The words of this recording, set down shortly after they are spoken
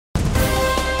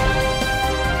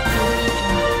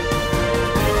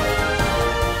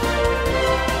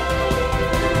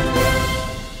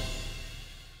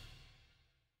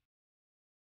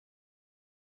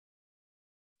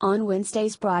On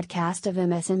Wednesday's broadcast of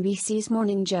MSNBC's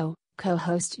Morning Joe,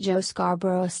 co-host Joe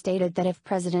Scarborough stated that if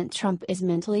President Trump is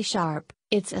mentally sharp,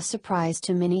 it's a surprise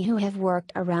to many who have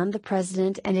worked around the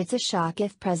president, and it's a shock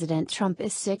if President Trump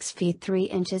is 6 feet 3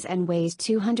 inches and weighs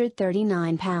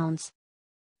 239 pounds.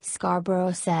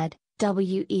 Scarborough said,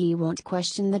 "We won't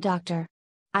question the doctor.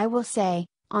 I will say,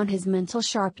 on his mental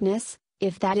sharpness,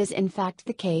 if that is in fact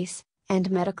the case, and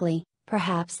medically,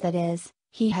 perhaps that is,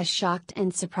 he has shocked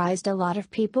and surprised a lot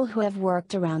of people who have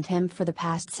worked around him for the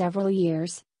past several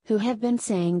years, who have been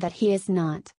saying that he is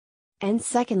not. And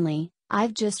secondly,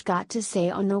 I've just got to say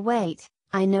on the weight,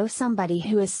 I know somebody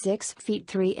who is 6 feet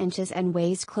 3 inches and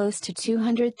weighs close to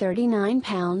 239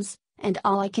 pounds, and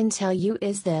all I can tell you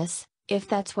is this, if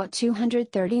that's what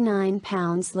 239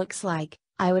 pounds looks like,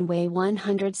 I would weigh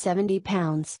 170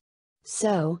 pounds.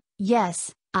 So,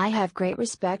 yes, I have great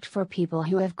respect for people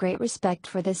who have great respect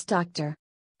for this doctor.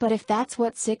 But if that's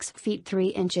what 6 feet 3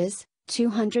 inches,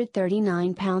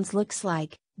 239 pounds looks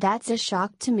like, that's a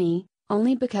shock to me,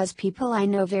 only because people I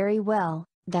know very well,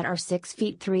 that are 6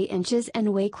 feet 3 inches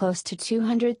and weigh close to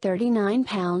 239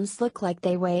 pounds look like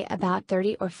they weigh about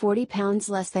 30 or 40 pounds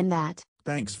less than that."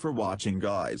 Thanks for watching,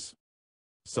 guys.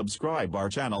 Subscribe our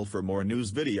channel for more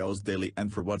news videos daily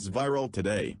and for what's viral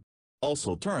today.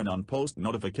 Also turn on post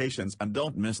notifications and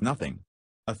don't miss nothing.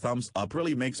 A thumbs up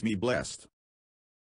really makes me blessed.